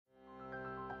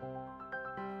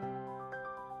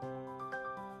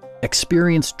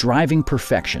Experience driving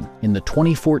perfection in the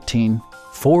 2014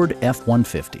 Ford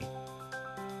F-150.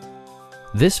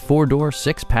 This four-door,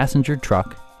 six-passenger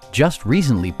truck just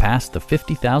recently passed the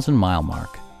 50,000-mile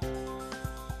mark.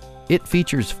 It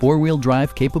features four-wheel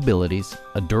drive capabilities,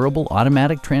 a durable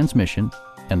automatic transmission,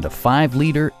 and a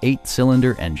 5-liter,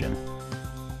 8-cylinder engine.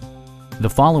 The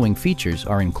following features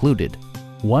are included: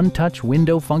 one-touch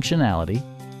window functionality,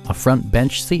 a front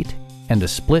bench seat, and a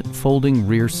split folding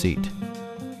rear seat.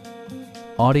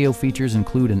 Audio features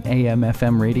include an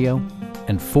AM/FM radio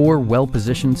and 4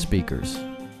 well-positioned speakers.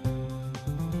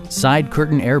 Side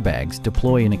curtain airbags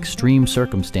deploy in extreme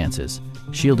circumstances,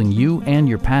 shielding you and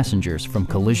your passengers from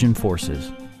collision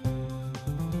forces.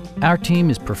 Our team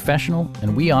is professional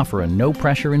and we offer a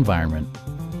no-pressure environment.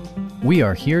 We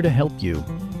are here to help you.